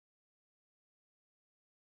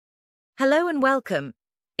Hello and welcome.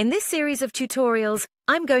 In this series of tutorials,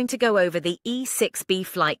 I'm going to go over the E6B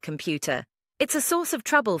Flight Computer. It's a source of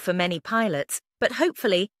trouble for many pilots, but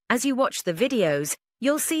hopefully, as you watch the videos,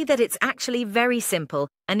 you'll see that it's actually very simple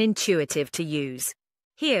and intuitive to use.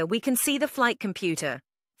 Here we can see the flight computer.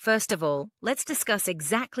 First of all, let's discuss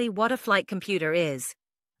exactly what a flight computer is.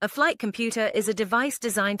 A flight computer is a device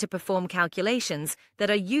designed to perform calculations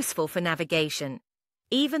that are useful for navigation,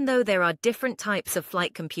 even though there are different types of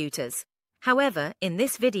flight computers. However, in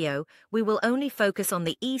this video, we will only focus on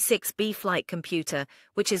the E6B Flight Computer,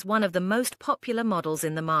 which is one of the most popular models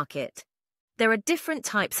in the market. There are different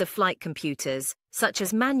types of flight computers, such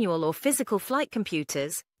as manual or physical flight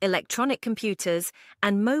computers, electronic computers,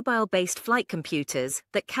 and mobile-based flight computers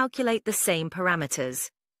that calculate the same parameters.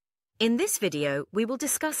 In this video, we will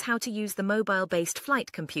discuss how to use the mobile-based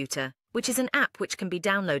flight computer, which is an app which can be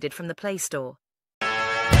downloaded from the Play Store.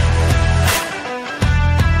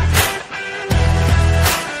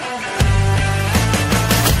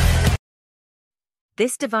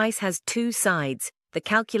 This device has two sides, the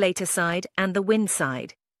calculator side and the wind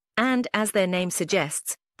side. And, as their name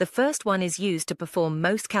suggests, the first one is used to perform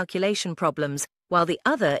most calculation problems, while the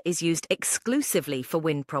other is used exclusively for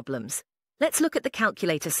wind problems. Let's look at the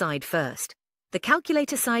calculator side first. The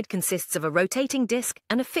calculator side consists of a rotating disc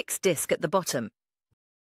and a fixed disc at the bottom.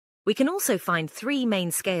 We can also find three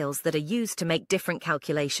main scales that are used to make different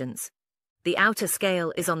calculations. The outer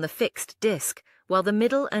scale is on the fixed disc, while the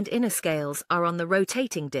middle and inner scales are on the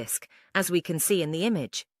rotating disc, as we can see in the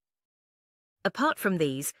image. Apart from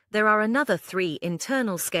these, there are another three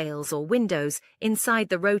internal scales or windows inside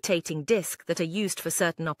the rotating disc that are used for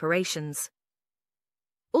certain operations.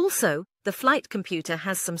 Also, the flight computer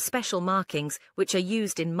has some special markings which are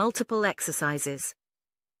used in multiple exercises.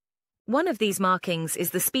 One of these markings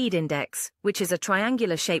is the speed index, which is a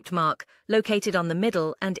triangular-shaped mark located on the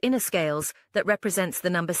middle and inner scales that represents the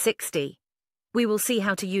number 60. We will see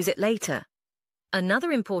how to use it later.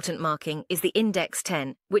 Another important marking is the index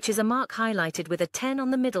 10, which is a mark highlighted with a 10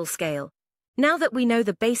 on the middle scale. Now that we know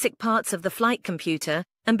the basic parts of the flight computer,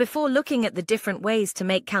 and before looking at the different ways to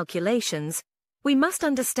make calculations, we must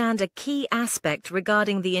understand a key aspect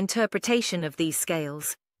regarding the interpretation of these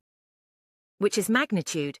scales, which is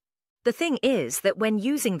magnitude. The thing is that when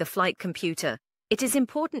using the flight computer, it is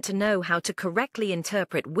important to know how to correctly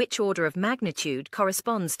interpret which order of magnitude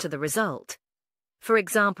corresponds to the result. For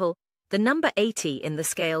example, the number 80 in the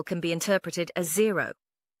scale can be interpreted as 0,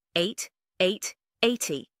 8, 8,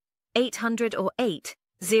 80, 800 or 8,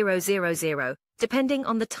 0, 0, 0, depending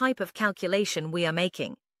on the type of calculation we are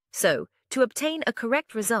making. So, to obtain a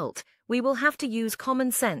correct result, we will have to use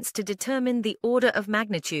common sense to determine the order of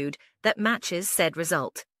magnitude that matches said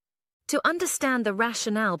result. To understand the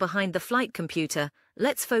rationale behind the flight computer,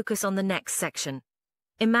 let's focus on the next section.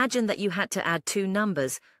 Imagine that you had to add two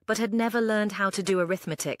numbers, but had never learned how to do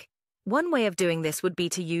arithmetic. One way of doing this would be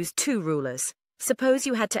to use two rulers. Suppose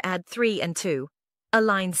you had to add 3 and 2.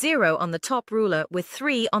 Align 0 on the top ruler with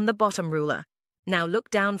 3 on the bottom ruler. Now look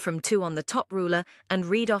down from 2 on the top ruler and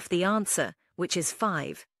read off the answer, which is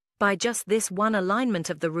 5. By just this one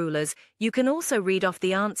alignment of the rulers, you can also read off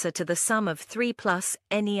the answer to the sum of 3 plus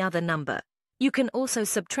any other number. You can also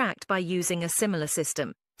subtract by using a similar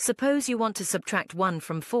system. Suppose you want to subtract 1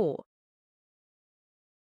 from 4.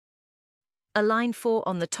 Align 4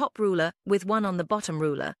 on the top ruler with 1 on the bottom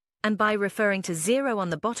ruler, and by referring to 0 on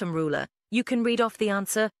the bottom ruler, you can read off the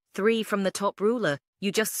answer 3 from the top ruler.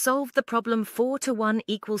 You just solved the problem 4 to 1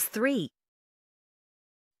 equals 3.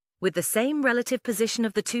 With the same relative position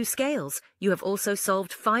of the two scales, you have also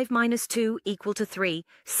solved 5 minus 2 equal to 3,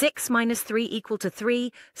 6 minus 3 equal to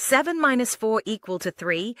 3, 7 minus 4 equal to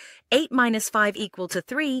 3, 8 minus 5 equal to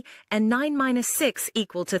 3, and 9 minus 6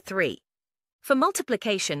 equal to 3. For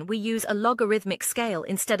multiplication, we use a logarithmic scale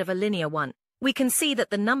instead of a linear one. We can see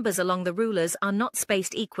that the numbers along the rulers are not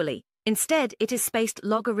spaced equally. Instead, it is spaced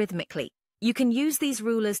logarithmically. You can use these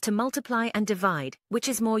rulers to multiply and divide, which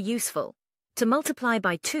is more useful. To multiply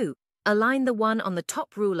by 2, align the 1 on the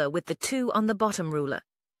top ruler with the 2 on the bottom ruler.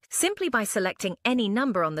 Simply by selecting any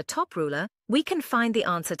number on the top ruler, we can find the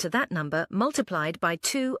answer to that number multiplied by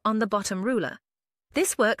 2 on the bottom ruler.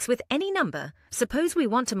 This works with any number. Suppose we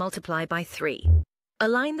want to multiply by 3.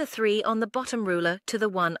 Align the 3 on the bottom ruler to the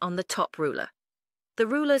 1 on the top ruler. The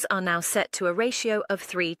rulers are now set to a ratio of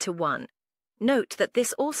 3 to 1. Note that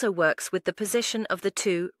this also works with the position of the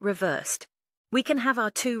 2 reversed. We can have our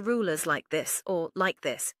two rulers like this or like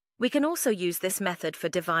this. We can also use this method for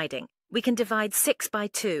dividing. We can divide 6 by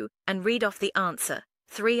 2 and read off the answer,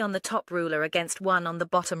 3 on the top ruler against 1 on the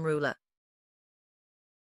bottom ruler.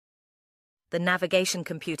 the navigation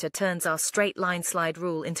computer turns our straight line slide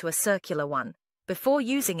rule into a circular one. Before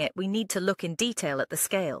using it, we need to look in detail at the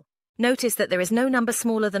scale. Notice that there is no number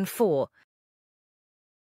smaller than 4.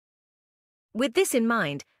 With this in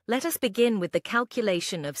mind, let us begin with the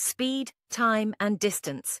calculation of speed, time, and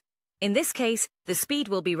distance. In this case, the speed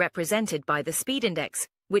will be represented by the speed index,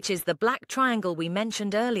 which is the black triangle we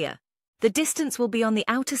mentioned earlier. The distance will be on the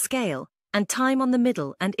outer scale, and time on the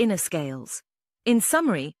middle and inner scales. In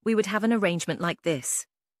summary, we would have an arrangement like this.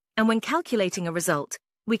 And when calculating a result,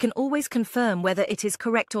 we can always confirm whether it is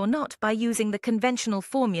correct or not by using the conventional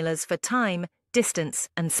formulas for time, distance,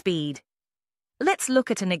 and speed. Let's look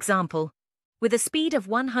at an example. With a speed of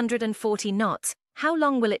 140 knots, how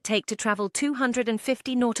long will it take to travel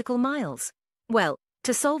 250 nautical miles? Well,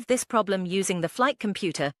 to solve this problem using the flight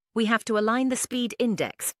computer, we have to align the speed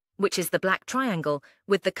index, which is the black triangle,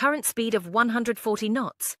 with the current speed of 140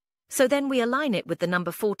 knots. So then we align it with the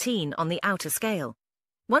number 14 on the outer scale.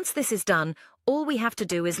 Once this is done, all we have to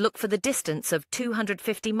do is look for the distance of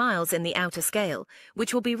 250 miles in the outer scale,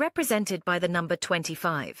 which will be represented by the number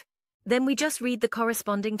 25. Then we just read the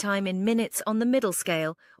corresponding time in minutes on the middle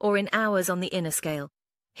scale or in hours on the inner scale.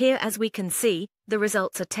 Here, as we can see, the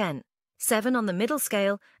results are 10, 7 on the middle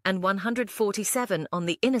scale and 147 on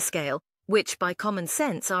the inner scale, which by common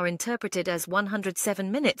sense are interpreted as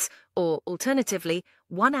 107 minutes, or alternatively,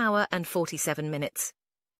 1 hour and 47 minutes.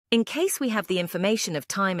 In case we have the information of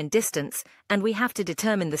time and distance, and we have to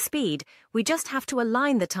determine the speed, we just have to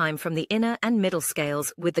align the time from the inner and middle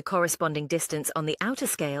scales with the corresponding distance on the outer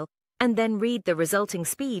scale, and then read the resulting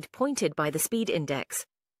speed pointed by the speed index.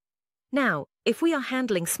 Now, if we are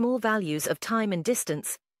handling small values of time and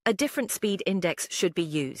distance, a different speed index should be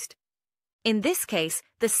used. In this case,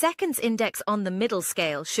 the seconds index on the middle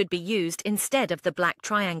scale should be used instead of the black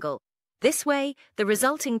triangle. This way, the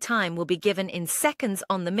resulting time will be given in seconds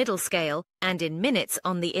on the middle scale and in minutes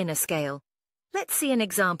on the inner scale. Let's see an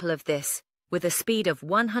example of this. With a speed of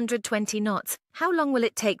 120 knots, how long will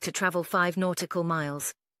it take to travel 5 nautical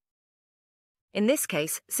miles? In this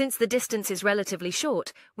case, since the distance is relatively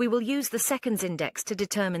short, we will use the seconds index to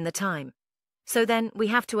determine the time. So then we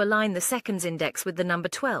have to align the seconds index with the number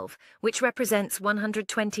 12, which represents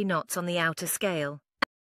 120 knots on the outer scale.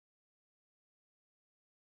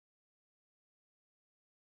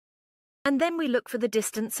 And then we look for the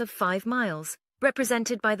distance of 5 miles,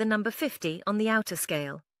 represented by the number 50 on the outer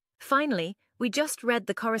scale. Finally, we just read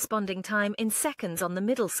the corresponding time in seconds on the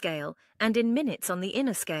middle scale and in minutes on the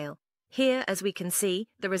inner scale. Here, as we can see,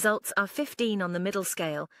 the results are 15 on the middle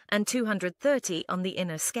scale and 230 on the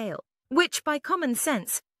inner scale, which by common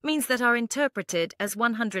sense means that are interpreted as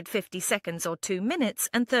 150 seconds or 2 minutes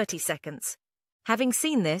and 30 seconds. Having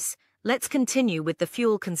seen this, let's continue with the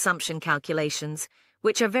fuel consumption calculations,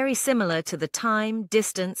 which are very similar to the time,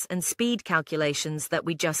 distance, and speed calculations that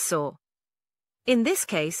we just saw. In this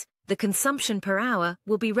case, the consumption per hour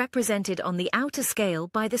will be represented on the outer scale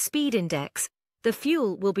by the speed index, the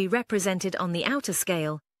fuel will be represented on the outer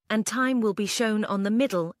scale, and time will be shown on the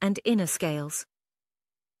middle and inner scales.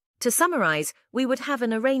 To summarize, we would have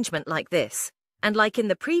an arrangement like this, and like in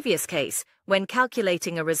the previous case, when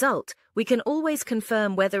calculating a result, we can always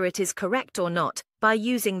confirm whether it is correct or not by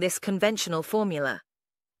using this conventional formula.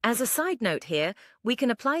 As a side note here, we can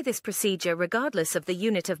apply this procedure regardless of the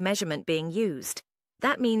unit of measurement being used.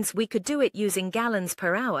 That means we could do it using gallons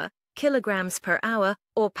per hour, kilograms per hour,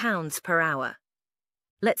 or pounds per hour.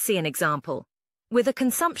 Let's see an example. With a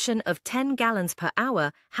consumption of 10 gallons per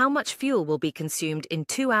hour, how much fuel will be consumed in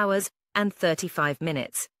 2 hours and 35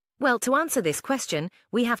 minutes? Well, to answer this question,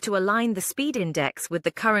 we have to align the speed index with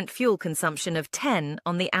the current fuel consumption of 10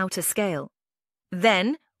 on the outer scale.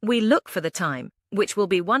 Then, we look for the time, which will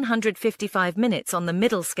be 155 minutes on the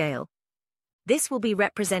middle scale. This will be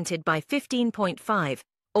represented by 15.5,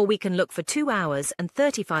 or we can look for 2 hours and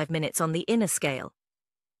 35 minutes on the inner scale.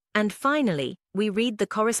 And finally, we read the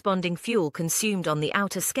corresponding fuel consumed on the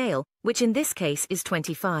outer scale, which in this case is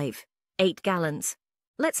 25, 8 gallons.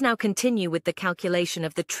 Let's now continue with the calculation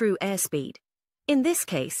of the true airspeed. In this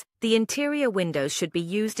case, the interior windows should be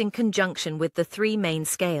used in conjunction with the 3 main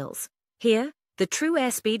scales. Here, the true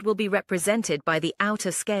airspeed will be represented by the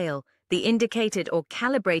outer scale, the indicated or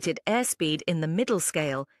calibrated airspeed in the middle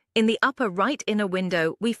scale. In the upper right inner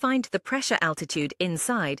window, we find the pressure altitude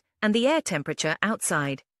inside and the air temperature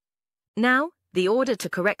outside. Now, the order to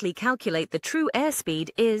correctly calculate the true airspeed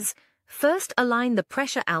is, first align the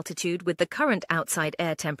pressure altitude with the current outside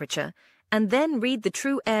air temperature, and then read the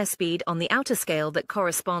true airspeed on the outer scale that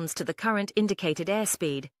corresponds to the current indicated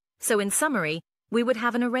airspeed. So in summary, we would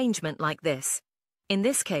have an arrangement like this. In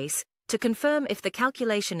this case, to confirm if the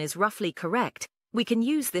calculation is roughly correct, we can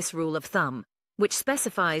use this rule of thumb, which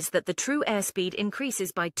specifies that the true airspeed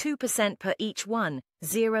increases by 2% per each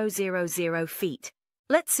 1,000 feet.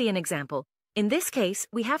 Let's see an example. In this case,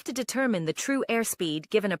 we have to determine the true airspeed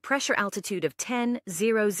given a pressure altitude of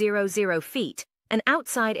 10,000 feet, an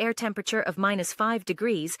outside air temperature of -5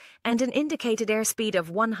 degrees, and an indicated airspeed of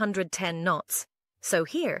 110 knots. So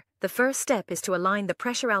here, the first step is to align the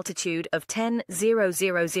pressure altitude of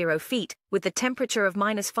 10,000 feet with the temperature of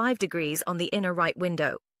 -5 degrees on the inner right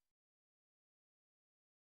window.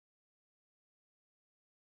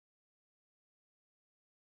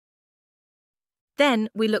 Then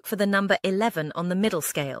we look for the number 11 on the middle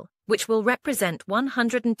scale, which will represent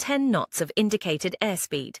 110 knots of indicated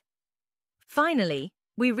airspeed. Finally,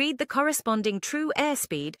 we read the corresponding true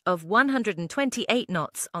airspeed of 128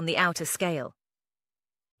 knots on the outer scale.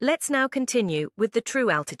 Let's now continue with the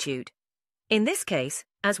true altitude. In this case,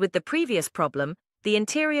 as with the previous problem, the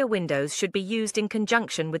interior windows should be used in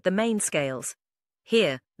conjunction with the main scales.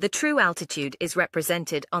 Here, the true altitude is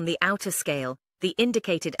represented on the outer scale, the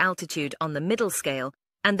indicated altitude on the middle scale,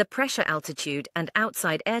 and the pressure altitude and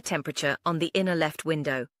outside air temperature on the inner left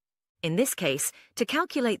window. In this case, to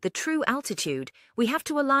calculate the true altitude, we have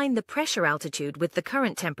to align the pressure altitude with the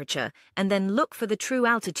current temperature and then look for the true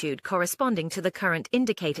altitude corresponding to the current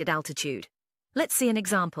indicated altitude. Let's see an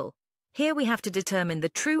example. Here we have to determine the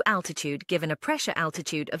true altitude given a pressure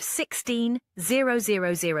altitude of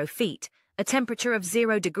 16,000 feet, a temperature of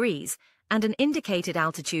 0 degrees, and an indicated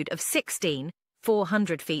altitude of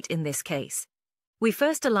 16,400 feet in this case. We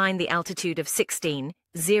first align the altitude of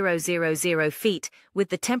 16,000 feet with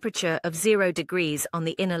the temperature of 0 degrees on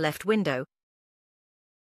the inner left window,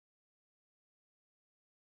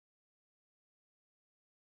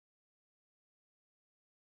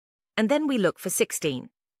 and then we look for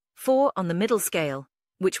 16,400 on the middle scale,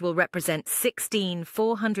 which will represent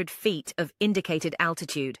 16,400 feet of indicated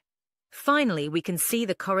altitude. Finally, we can see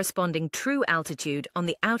the corresponding true altitude on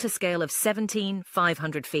the outer scale of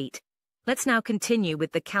 17,500 feet. Let's now continue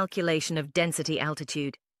with the calculation of density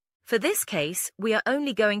altitude. For this case, we are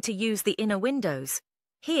only going to use the inner windows.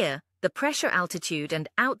 Here, the pressure altitude and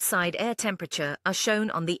outside air temperature are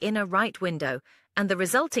shown on the inner right window, and the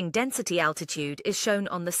resulting density altitude is shown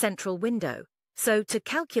on the central window. So, to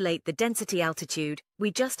calculate the density altitude,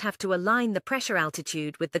 we just have to align the pressure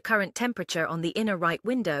altitude with the current temperature on the inner right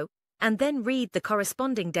window, and then read the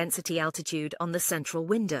corresponding density altitude on the central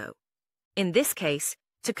window. In this case,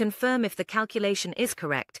 to confirm if the calculation is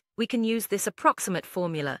correct, we can use this approximate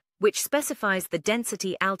formula, which specifies the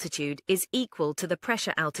density altitude is equal to the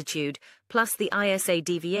pressure altitude plus the ISA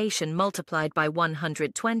deviation multiplied by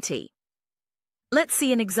 120. Let's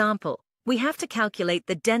see an example. We have to calculate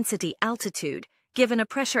the density altitude given a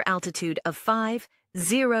pressure altitude of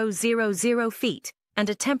 5,000 feet and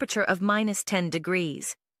a temperature of -10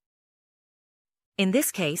 degrees. In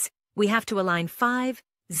this case, we have to align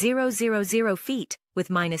 5,000 feet with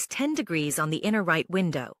 -10 degrees on the inner right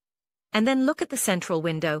window, and then look at the central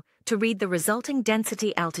window to read the resulting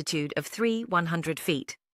density altitude of 3,100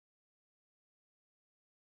 feet.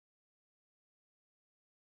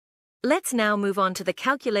 Let's now move on to the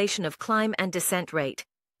calculation of climb and descent rate.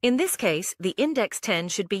 In this case, the index 10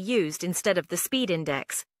 should be used instead of the speed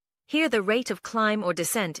index. Here the rate of climb or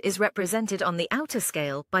descent is represented on the outer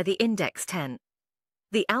scale by the index 10.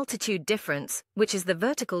 The altitude difference, which is the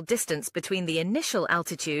vertical distance between the initial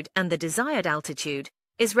altitude and the desired altitude,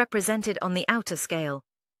 is represented on the outer scale.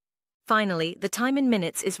 Finally, the time in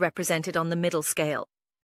minutes is represented on the middle scale.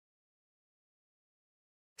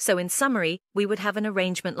 So in summary, we would have an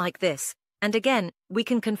arrangement like this. And again, we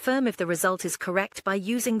can confirm if the result is correct by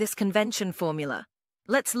using this convention formula.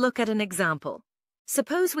 Let's look at an example.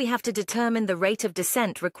 Suppose we have to determine the rate of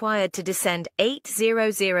descent required to descend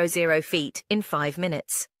 8,000 feet in 5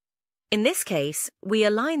 minutes. In this case, we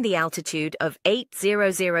align the altitude of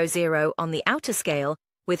 8,000 on the outer scale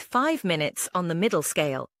with 5 minutes on the middle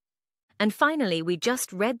scale. And finally, we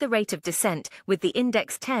just read the rate of descent with the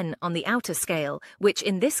index 10 on the outer scale, which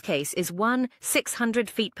in this case is 1,600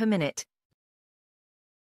 feet per minute.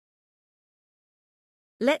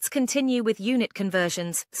 Let's continue with unit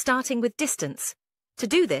conversions, starting with distance. To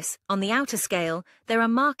do this, on the outer scale, there are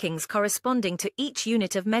markings corresponding to each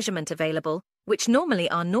unit of measurement available, which normally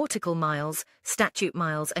are nautical miles, statute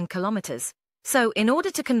miles, and kilometers. So, in order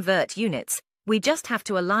to convert units, we just have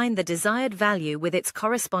to align the desired value with its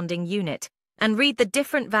corresponding unit, and read the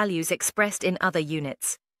different values expressed in other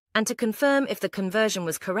units. And to confirm if the conversion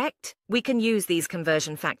was correct, we can use these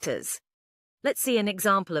conversion factors. Let's see an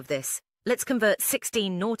example of this. Let's convert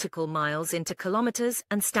 16 nautical miles into kilometers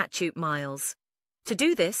and statute miles. To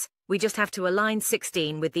do this, we just have to align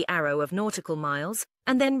 16 with the arrow of nautical miles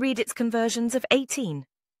and then read its conversions of 18,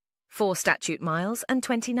 4 statute miles and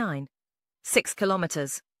 29, 6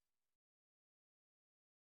 kilometers.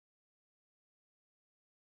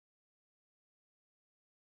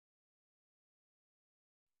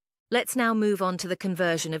 Let's now move on to the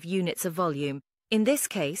conversion of units of volume. In this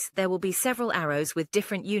case, there will be several arrows with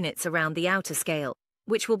different units around the outer scale,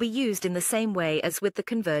 which will be used in the same way as with the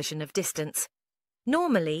conversion of distance.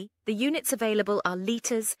 Normally, the units available are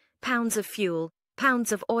liters, pounds of fuel,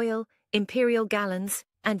 pounds of oil, imperial gallons,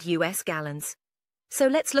 and US gallons. So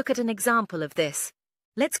let's look at an example of this.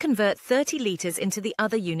 Let's convert 30 liters into the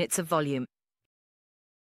other units of volume.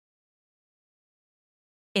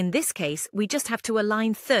 In this case, we just have to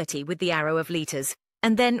align 30 with the arrow of liters,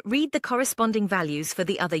 and then read the corresponding values for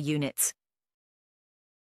the other units.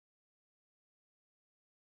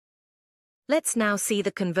 Let's now see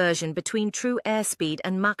the conversion between true airspeed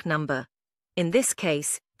and Mach number. In this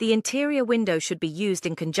case, the interior window should be used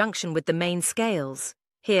in conjunction with the main scales.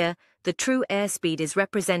 Here, the true airspeed is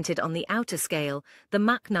represented on the outer scale, the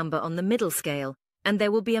Mach number on the middle scale, and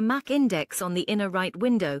there will be a Mach index on the inner right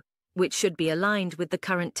window, which should be aligned with the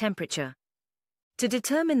current temperature. To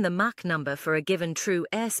determine the Mach number for a given true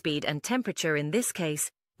airspeed and temperature in this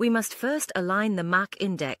case, we must first align the Mach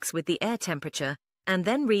index with the air temperature and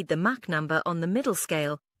then read the Mach number on the middle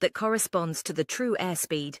scale that corresponds to the true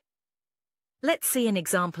airspeed. Let's see an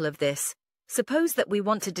example of this. Suppose that we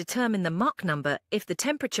want to determine the Mach number if the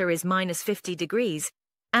temperature is minus 50 degrees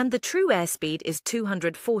and the true airspeed is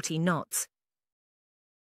 240 knots.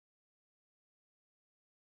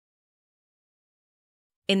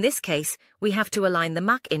 In this case, we have to align the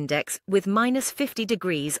Mach index with minus 50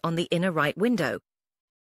 degrees on the inner right window.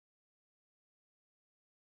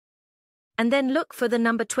 And then look for the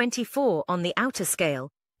number 24 on the outer scale,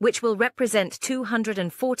 which will represent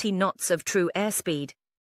 240 knots of true airspeed.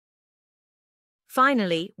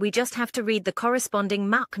 Finally, we just have to read the corresponding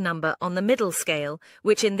Mach number on the middle scale,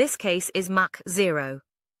 which in this case is Mach 0,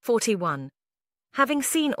 41. Having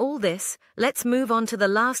seen all this, let's move on to the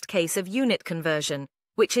last case of unit conversion,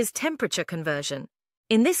 which is temperature conversion.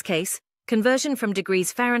 In this case, conversion from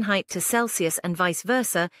degrees Fahrenheit to Celsius and vice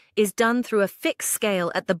versa is done through a fixed scale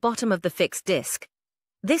at the bottom of the fixed disk.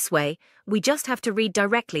 This way, we just have to read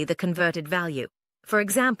directly the converted value. For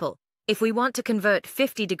example, if we want to convert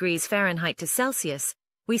 50 degrees Fahrenheit to Celsius,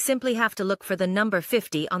 we simply have to look for the number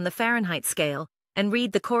 50 on the Fahrenheit scale and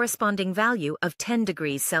read the corresponding value of 10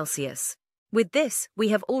 degrees Celsius. With this, we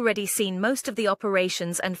have already seen most of the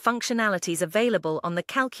operations and functionalities available on the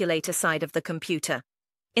calculator side of the computer.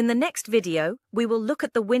 In the next video, we will look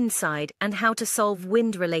at the wind side and how to solve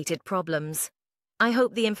wind-related problems. I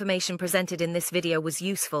hope the information presented in this video was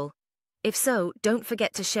useful. If so, don't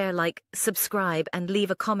forget to share, like, subscribe, and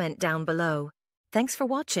leave a comment down below. Thanks for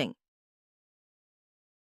watching.